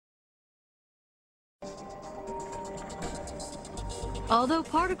Although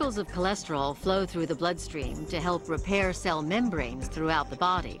particles of cholesterol flow through the bloodstream to help repair cell membranes throughout the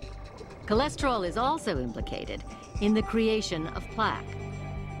body, cholesterol is also implicated in the creation of plaque.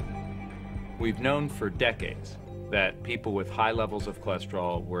 We've known for decades that people with high levels of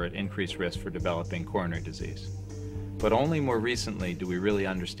cholesterol were at increased risk for developing coronary disease. But only more recently do we really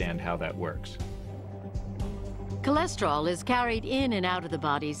understand how that works. Cholesterol is carried in and out of the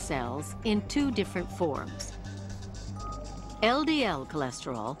body's cells in two different forms. LDL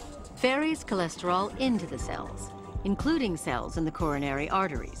cholesterol ferries cholesterol into the cells, including cells in the coronary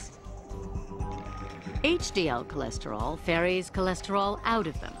arteries. HDL cholesterol ferries cholesterol out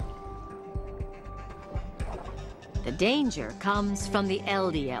of them. The danger comes from the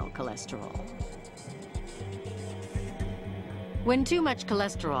LDL cholesterol. When too much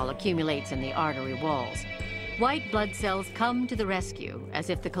cholesterol accumulates in the artery walls, white blood cells come to the rescue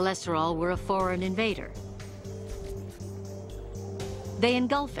as if the cholesterol were a foreign invader. They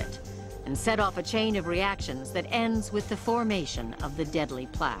engulf it and set off a chain of reactions that ends with the formation of the deadly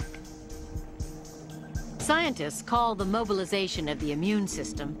plaque. Scientists call the mobilization of the immune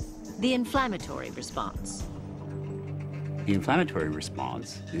system the inflammatory response. The inflammatory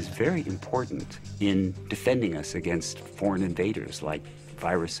response is very important in defending us against foreign invaders like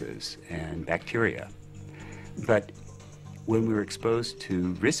viruses and bacteria. But when we're exposed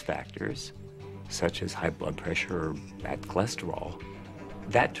to risk factors, such as high blood pressure or bad cholesterol,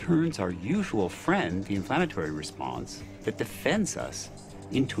 that turns our usual friend, the inflammatory response, that defends us,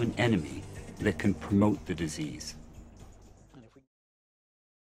 into an enemy that can promote the disease.